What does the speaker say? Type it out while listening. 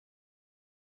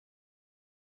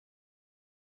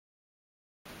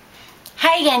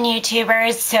Hi again,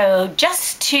 YouTubers. So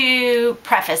just to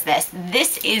preface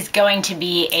this is going to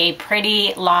be a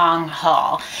pretty long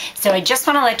haul. So I just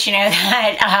want to let you know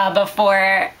that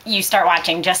before you start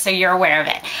watching, just so you're aware of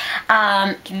it.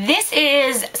 This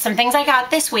is some things I got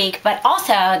this week, but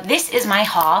also this is my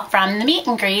haul from the meet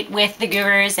and greet with the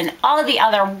gurus and all of the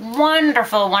other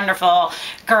wonderful, wonderful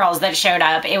girls that showed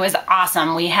up. It was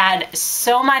awesome. We had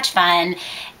so much fun.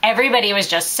 Everybody was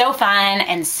just so fun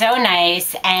and so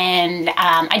nice, and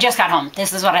I just got home.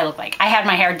 This is what I look like. I had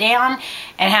my hair down,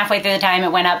 and halfway through the time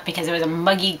it went up because it was a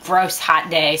muggy, gross, hot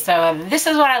day. So this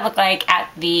is what I look like at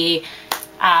the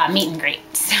meet and greet.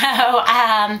 So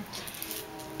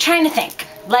trying to think.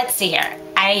 Let's see here.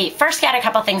 I first got a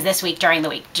couple things this week during the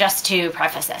week, just to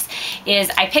preface this, is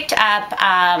I picked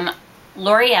up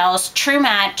L'Oreal's True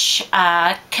Match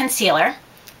Concealer.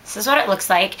 This is what it looks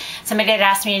like. Somebody had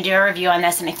asked me to do a review on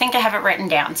this, and I think I have it written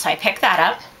down, so I picked that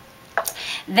up.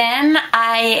 Then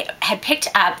I had picked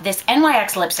up this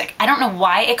NYX lipstick. I don't know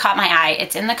why it caught my eye.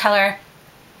 It's in the color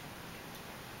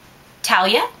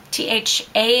Thalia,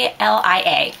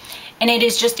 Thalia. And it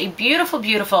is just a beautiful,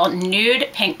 beautiful nude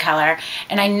pink color.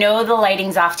 And I know the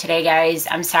lighting's off today, guys.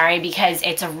 I'm sorry, because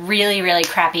it's a really, really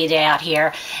crappy day out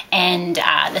here, and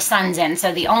the sun's in.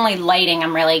 So the only lighting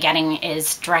I'm really getting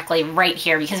is directly right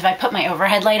here, because if I put my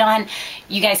overhead light on,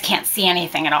 you guys can't see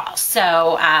anything at all.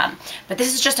 So, but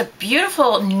this is just a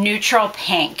beautiful neutral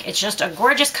pink. It's just a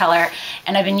gorgeous color,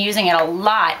 and I've been using it a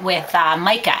lot with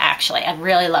mica, actually. I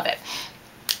really love it.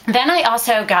 Then I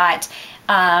also got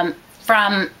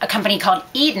from a company called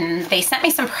Eden. They sent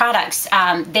me some products.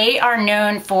 They are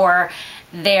known for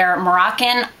their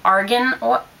Moroccan Argan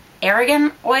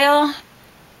Oil.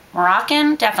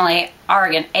 Moroccan, definitely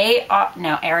Argan,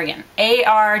 A-R-G-A-N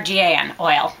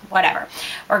oil, whatever.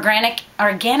 Organic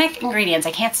ingredients.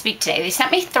 I can't speak today. They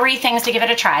sent me 3 things to give it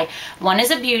a try. One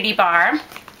is a beauty bar.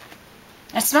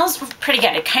 It smells pretty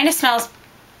good. It kind of smells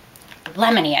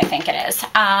lemony, I think it is.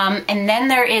 And then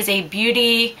there is a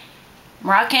beauty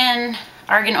Moroccan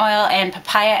Argan Oil and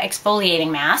Papaya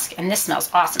exfoliating mask, and this smells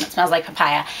awesome. It smells like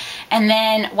papaya. And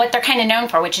then what they're kind of known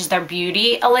for, which is their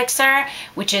beauty elixir,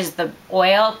 which is the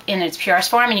oil in its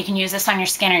purest form, and you can use this on your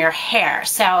skin or your hair.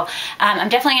 So I'm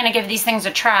definitely going to give these things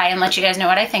a try and let you guys know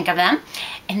what I think of them.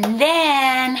 And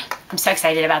then I'm so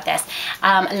excited about this.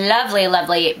 Lovely,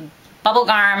 lovely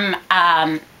Bubblegarm,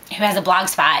 who has a blog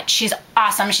spot. She's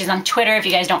awesome. She's on Twitter. If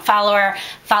you guys don't follow her,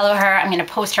 follow her. I'm going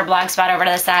to post her blog spot over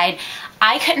to the side.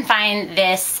 I couldn't find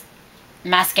this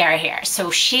mascara here,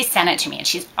 so she sent it to me, and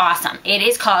she's awesome. It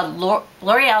is called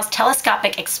L'Oreal's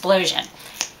Telescopic Explosion.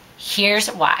 Here's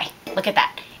why. Look at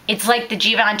that. It's like the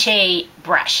Givenchy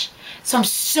brush. So I'm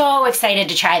so excited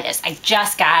to try this. I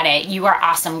just got it. You are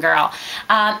awesome, girl.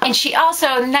 And she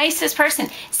also, nicest person,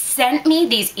 sent me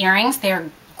these earrings.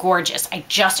 They're gorgeous. I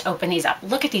just opened these up.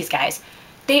 Look at these guys.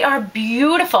 They are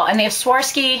beautiful, and they have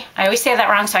Swarovski, I always say that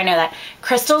wrong, so I know that,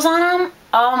 crystals on them.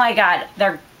 Oh my god,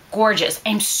 they're gorgeous.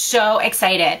 I'm so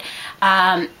excited.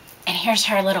 And here's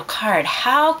her little card.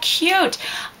 How cute.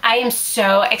 I am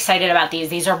so excited about these.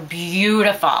 These are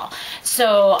beautiful.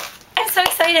 So I'm so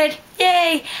excited.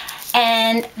 Yay.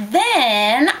 And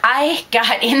then I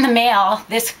got in the mail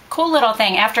this cool little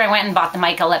thing after I went and bought the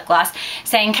mica lip gloss,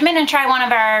 saying come in and try one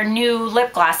of our new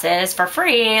lip glosses for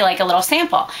free, like a little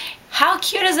sample. How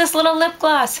cute is this little lip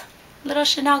gloss? Little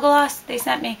Chanel gloss they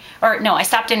sent me. Or no, I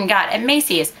stopped in and got at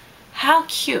Macy's. How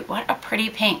cute. What a pretty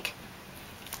pink.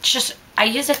 It's just, I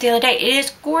used it the other day. It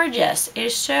is gorgeous. It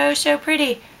is so, so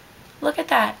pretty. Look at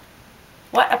that.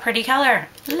 What a pretty color.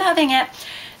 Loving it.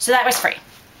 So that was free.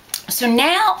 So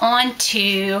now on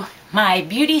to my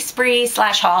beauty spree /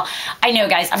 haul. I know,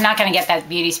 guys, I'm not going to get that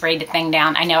beauty spray thing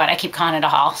down. I know it. I keep calling it a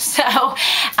haul. So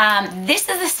this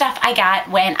is the stuff I got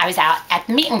when I was out at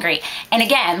the meet and greet. And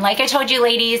again, like I told you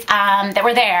ladies that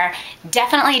were there,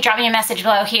 definitely drop me a message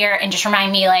below here and just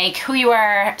remind me like who you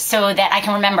are so that I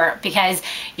can remember, because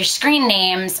your screen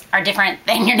names are different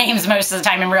than your names most of the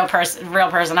time in real person.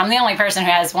 I'm the only person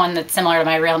who has one that's similar to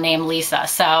my real name, Lisa.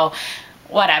 So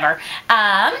whatever.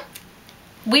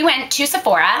 We went to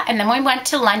Sephora, and then we went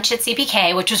to lunch at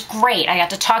CPK, which was great. I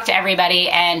got to talk to everybody,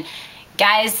 and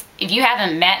guys, if you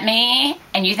haven't met me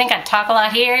and you think I talk a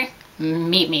lot here,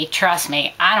 meet me. Trust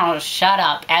me. I don't shut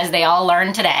up, as they all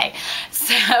learned today.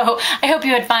 So I hope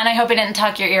you had fun. I hope I didn't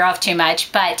talk your ear off too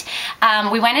much. But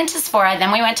we went into Sephora,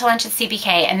 then we went to lunch at CPK,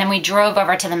 and then we drove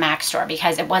over to the MAC store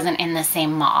because it wasn't in the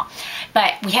same mall.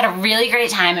 But we had a really great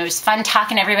time. It was fun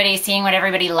talking to everybody, seeing what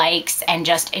everybody likes, and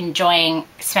just enjoying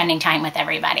spending time with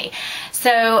everybody.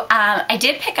 So I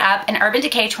did pick up an Urban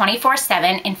Decay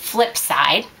 24/7 in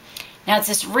Flipside. Now it's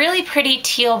this really pretty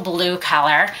teal blue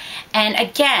color. And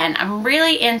again, I'm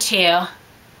really into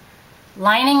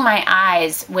lining my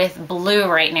eyes with blue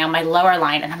right now, my lower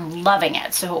line, and I'm loving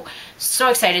it. So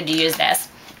excited to use this.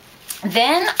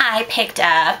 Then I picked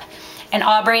up, and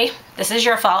Aubrey, this is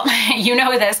your fault. You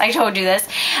know this, I told you this.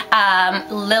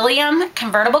 Lillium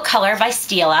Convertible Color by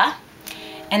Stila.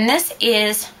 And this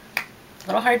is a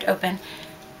little hard to open.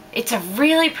 It's a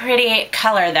really pretty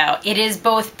color though. It is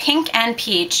both pink and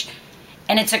peach,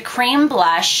 and it's a cream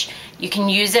blush. You can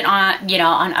use it on, you know,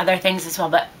 on other things as well,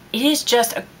 but it is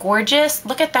just a gorgeous,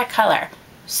 look at that color.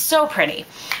 So pretty.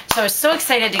 So I was so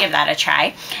excited to give that a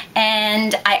try.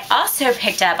 And I also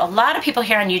picked up, a lot of people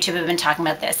here on YouTube have been talking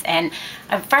about this, and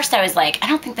at first I was like, I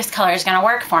don't think this color is gonna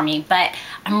work for me, but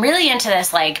I'm really into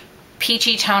this like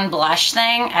peachy tone blush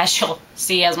thing, as you'll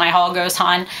see as my haul goes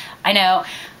on. I know,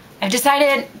 I've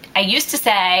decided, I used to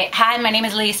say, hi, my name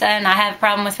is Lisa and I have a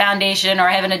problem with foundation, or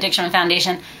I have an addiction with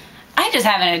foundation. I just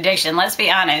have an addiction, let's be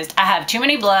honest. I have too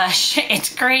many blush.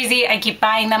 It's crazy. I keep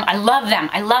buying them. I love them.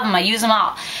 I love them. I use them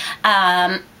all.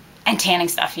 And tanning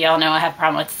stuff. You all know I have a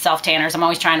problem with self-tanners. I'm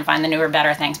always trying to find the newer,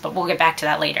 better things, but we'll get back to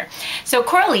that later. So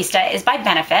Coralista is by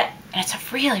Benefit, and it's a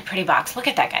really pretty box. Look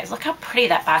at that, guys. Look how pretty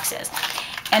that box is.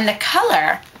 And the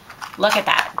color, look at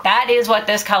that. That is what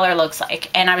this color looks like.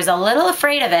 And I was a little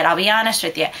afraid of it, I'll be honest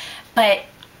with you. But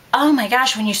oh my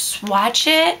gosh, when you swatch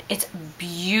it, it's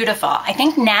beautiful. I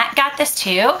think Nat got this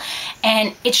too,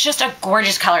 and it's just a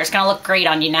gorgeous color. It's gonna look great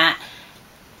on you, Nat.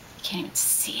 You can't even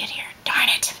see it here. Darn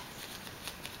it.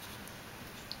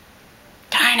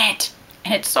 Darn it.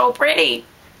 And it's so pretty.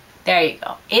 There you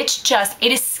go. It's just,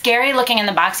 it is scary looking in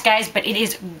the box, guys, but it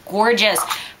is gorgeous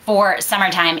for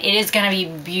summertime. It is gonna be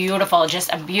beautiful.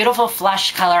 Just a beautiful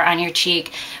flush color on your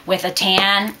cheek with a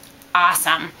tan.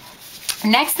 Awesome.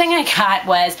 Next thing I got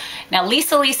was, now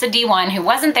Lisa D1, who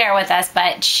wasn't there with us,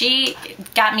 but she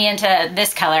got me into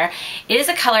this color. It is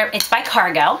a color, it's by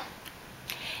Cargo,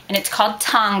 and it's called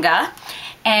Tonga.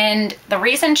 And the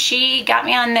reason she got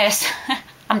me on this,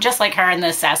 I'm just like her in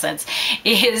this essence,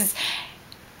 is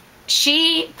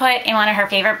she put in one of her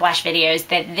favorite blush videos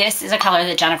that this is a color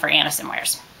that Jennifer Aniston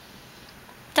wears.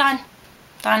 Done.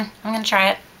 Done. I'm gonna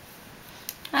try it.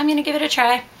 I'm gonna give it a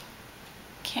try.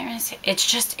 Can't really see. It's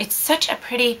just, it's such a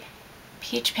pretty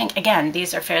peach pink. Again,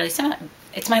 these are fairly similar.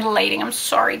 It's my lighting. I'm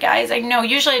sorry, guys. I know.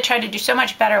 Usually I try to do so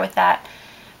much better with that,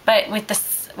 but with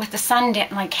the sun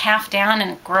like half down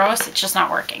and gross, it's just not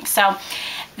working. So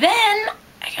then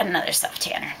I got another self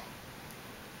tanner.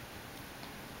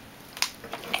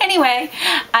 Anyway,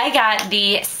 I got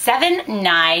the Sevin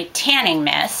Nyne Tanning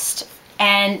Mist,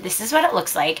 and this is what it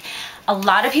looks like. A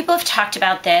lot of people have talked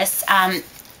about this.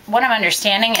 What I'm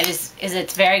understanding is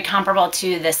it's very comparable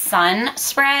to the Sun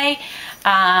spray,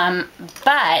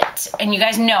 but, and you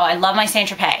guys know I love my Saint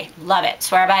Tropez, love it,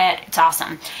 swear by it, it's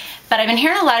awesome. But I've been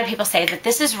hearing a lot of people say that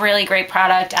this is really great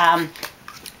product.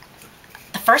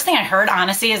 The first thing I heard,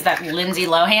 honestly, is that Lindsay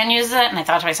Lohan uses it, and I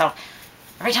thought to myself,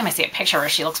 every time I see a picture of her,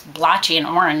 she looks blotchy and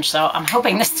orange, so I'm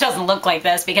hoping this doesn't look like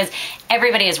this because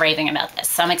everybody is raving about this.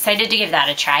 So I'm excited to give that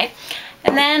a try.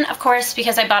 And then, of course,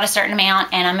 because I bought a certain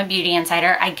amount and I'm a beauty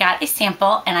insider, I got a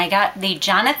sample, and I got the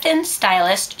Jonathan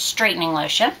Stylist Straightening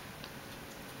Lotion.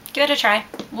 Give it a try.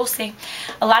 We'll see.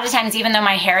 A lot of times, even though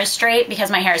my hair is straight, because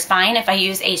my hair is fine, if I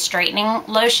use a straightening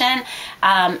lotion,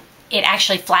 it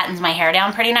actually flattens my hair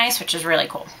down pretty nice, which is really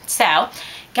cool. So,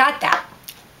 got that.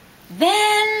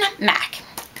 Then, MAC.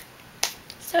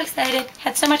 So excited.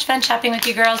 Had so much fun shopping with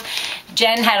you girls.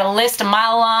 Jen had a list a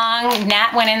mile long.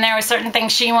 Nat went in there with certain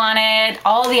things she wanted.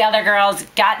 All the other girls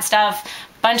got stuff.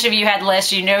 A bunch of you had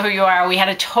lists. You know who you are. We had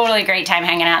a totally great time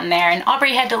hanging out in there. And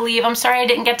Aubrey had to leave. I'm sorry I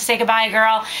didn't get to say goodbye,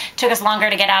 girl. It took us longer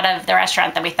to get out of the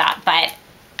restaurant than we thought. But,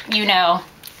 you know,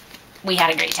 we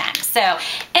had a great time. So,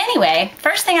 anyway,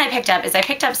 first thing I picked up is I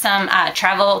picked up some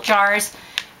travel jars.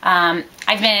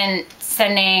 I've been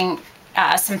sending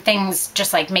some things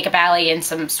just like Makeup Alley and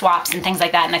some swaps and things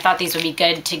like that, and I thought these would be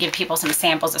good to give people some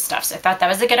samples of stuff, so I thought that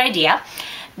was a good idea.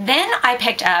 Then I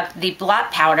picked up the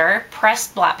blot powder,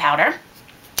 pressed blot powder.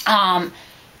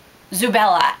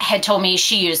 Zubella had told me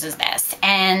she uses this,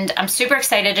 and I'm super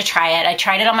excited to try it. I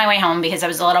tried it on my way home because I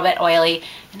was a little bit oily,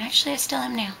 and actually I still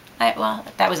am now. Well,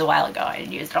 that was a while ago. I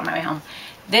used it on my way home.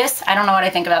 This, I don't know what I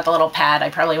think about the little pad. I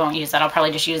probably won't use that. I'll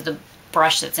probably just use the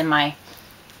brush that's in my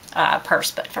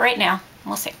purse, but for right now,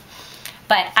 we'll see.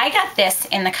 But I got this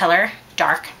in the color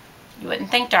dark. You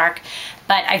wouldn't think dark,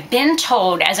 but I've been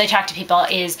told, as I talk to people,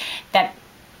 is that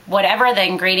whatever the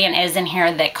ingredient is in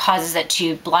here that causes it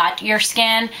to blot your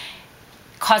skin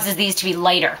causes these to be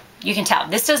lighter. You can tell.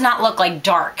 This does not look like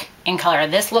dark in color.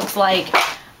 This looks like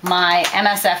my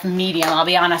MSF medium, I'll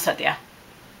be honest with you.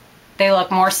 They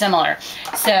look more similar.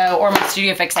 So, or my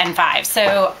Studio Fix N5.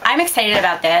 So I'm excited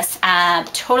about this.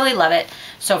 Totally love it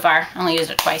so far. I only used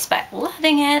it twice, but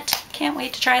loving it. Can't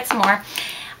wait to try it some more.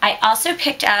 I also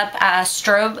picked up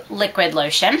Strobe liquid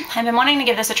lotion. I've been wanting to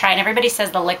give this a try, and everybody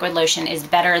says the liquid lotion is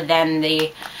better than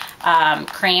the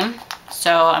cream.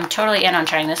 So I'm totally in on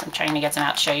trying this. I'm trying to get some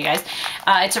out to show you guys.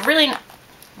 It's a really,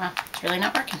 well, it's really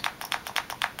not working.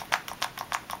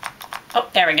 Oh,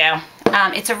 there we go.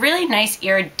 It's a really nice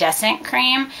iridescent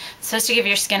cream. It's supposed to give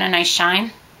your skin a nice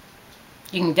shine.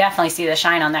 You can definitely see the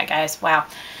shine on that, guys. Wow.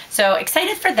 So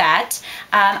excited for that.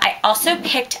 I also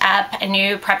picked up a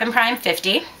new Prep and Prime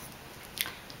 50. No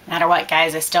matter what,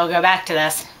 guys, I still go back to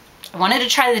this. I wanted to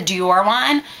try the Dior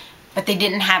one, but they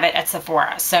didn't have it at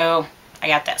Sephora. So I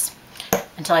got this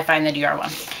until I find the Dior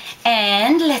one.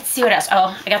 And let's see what else.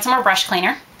 Oh, I got some more brush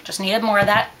cleaner. Just needed more of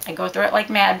that. I go through it like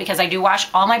mad because I do wash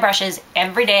all my brushes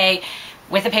every day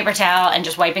with a paper towel and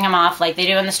just wiping them off like they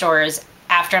do in the stores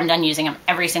after I'm done using them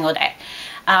every single day.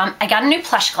 I got a new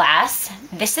Plushglass.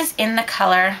 This is in the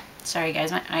color, sorry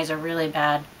guys, my eyes are really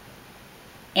bad,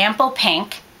 Ample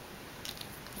Pink.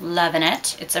 Loving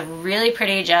it. It's a really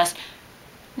pretty, just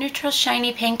neutral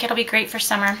shiny pink. It'll be great for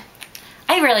summer.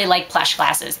 I really like Plush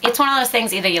glasses. It's one of those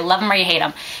things, either you love them or you hate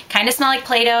them. Kind of smell like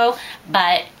Play-Doh,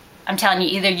 but I'm telling you,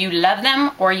 either you love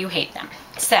them or you hate them.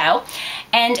 So,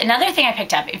 and another thing I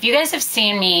picked up, if you guys have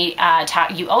seen me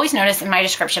talk, you always notice in my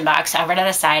description box over to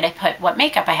the side, I put what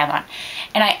makeup I have on.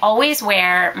 And I always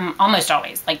wear, almost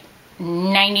always, like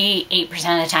 98%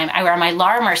 of the time, I wear my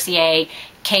Laura Mercier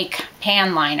Cake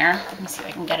Pan Liner. Let me see if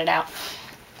I can get it out.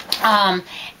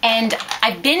 And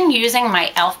I've been using my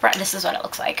e.l.f. brush. This is what it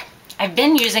looks like. I've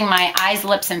been using my eyes,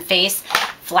 lips, and face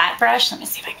flat brush. Let me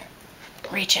see if I can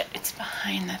reach it. It's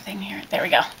behind the thing here. There we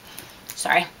go.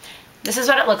 Sorry. This is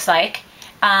what it looks like.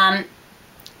 And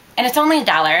it's only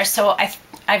 $1, so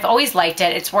I've always liked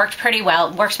it. It's worked pretty well.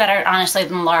 It works better, honestly,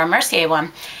 than the Laura Mercier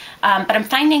one. But I'm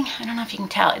finding, I don't know if you can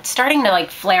tell, it's starting to like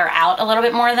flare out a little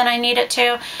bit more than I need it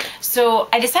to. So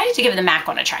I decided to give the MAC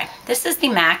one a try. This is the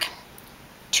MAC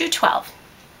 212.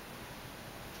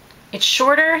 It's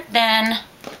shorter than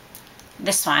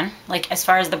this one, like as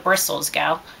far as the bristles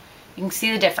go. You can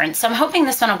see the difference. So I'm hoping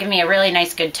this one will give me a really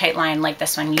nice, good, tight line like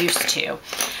this one used to.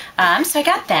 So I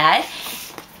got that.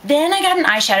 Then I got an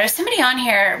eyeshadow. Somebody on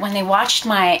here, when they watched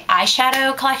my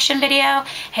eyeshadow collection video,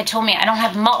 had told me I don't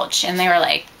have Mulch. And they were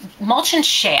like, Mulch and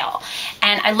Shale.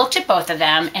 And I looked at both of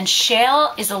them, and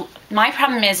Shale is, my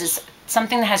problem is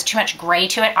something that has too much gray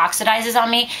to it oxidizes on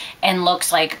me and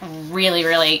looks like really,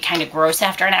 really kind of gross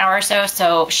after an hour or so.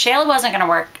 So Shale wasn't going to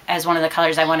work as one of the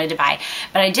colors I wanted to buy.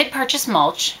 But I did purchase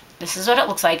Mulch. This is what it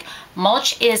looks like.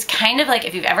 Mulch is kind of like,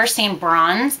 if you've ever seen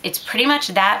bronze, it's pretty much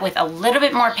that with a little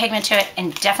bit more pigment to it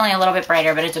and definitely a little bit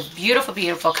brighter, but it's a beautiful,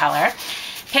 beautiful color.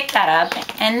 Picked that up,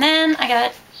 and then I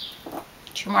got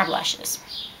 2 more blushes.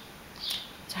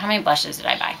 So how many blushes did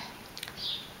I buy?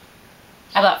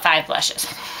 I bought 5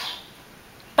 blushes.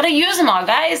 But I use them all,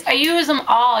 guys. I use them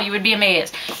all. You would be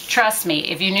amazed. Trust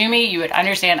me, if you knew me, you would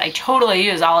understand. I totally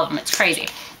use all of them. It's crazy.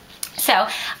 So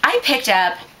I picked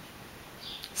up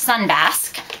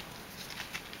Sunbasque.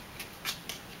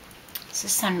 This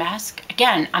is Sunbasque.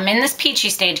 Again, I'm in this peachy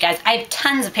stage, guys. I have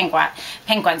tons of pink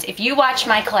ones. If you watch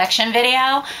my collection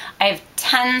video, I have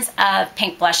tons of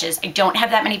pink blushes. I don't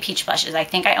have that many peach blushes. I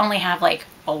think I only have like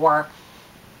 4.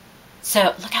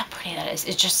 So look how pretty that is.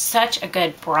 It's just such a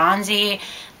good bronzy,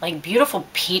 like beautiful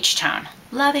peach tone.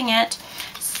 Loving it.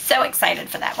 So excited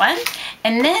for that one.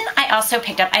 And then I also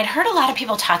picked up, I'd heard a lot of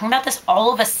people talking about this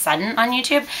all of a sudden on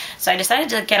YouTube, so I decided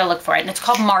to get a look for it, and it's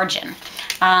called Margin.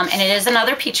 And it is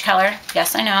another peach color.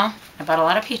 Yes, I know, I bought a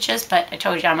lot of peaches, but I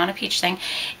told you I'm on a peach thing.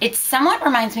 It somewhat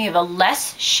reminds me of a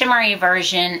less shimmery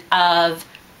version of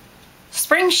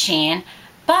Spring Sheen,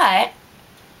 but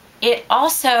it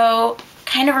also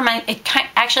kind of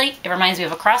reminds me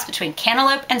of a cross between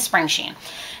Cantaloupe and Spring Sheen.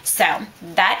 So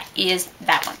that is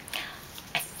that one.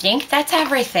 I think that's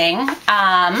everything.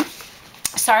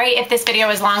 Sorry if this video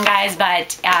was long, guys,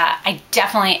 but I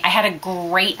had a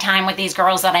great time with these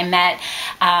girls that I met.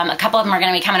 A couple of them are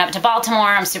going to be coming up to Baltimore.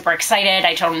 I'm super excited.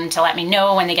 I told them to let me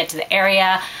know when they get to the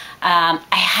area. I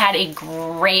had a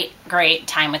great, great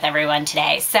time with everyone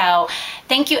today. So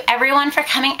thank you everyone for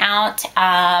coming out.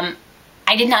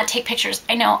 I did not take pictures.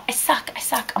 I know, I suck,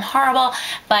 I'm horrible.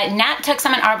 But Nat took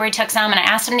some and Aubrey took some, and I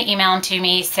asked them to email them to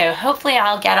me, so hopefully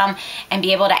I'll get them and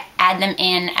be able to add them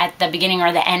in at the beginning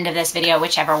or the end of this video,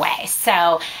 whichever way.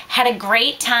 So had a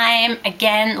great time.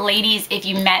 Again, ladies, if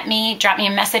you met me, drop me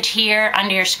a message here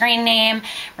under your screen name,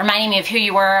 reminding me of who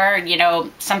you were, you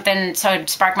know, something so it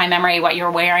spark my memory, what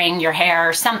you're wearing, your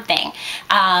hair, something.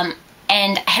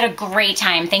 And I had a great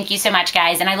time. Thank you so much,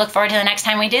 guys. And I look forward to the next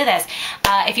time we do this.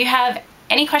 If you have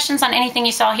any questions on anything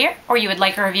you saw here, or you would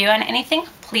like a review on anything,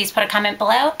 please put a comment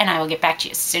below and I will get back to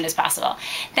you as soon as possible.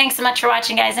 Thanks so much for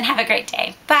watching, guys, and have a great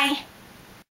day. Bye.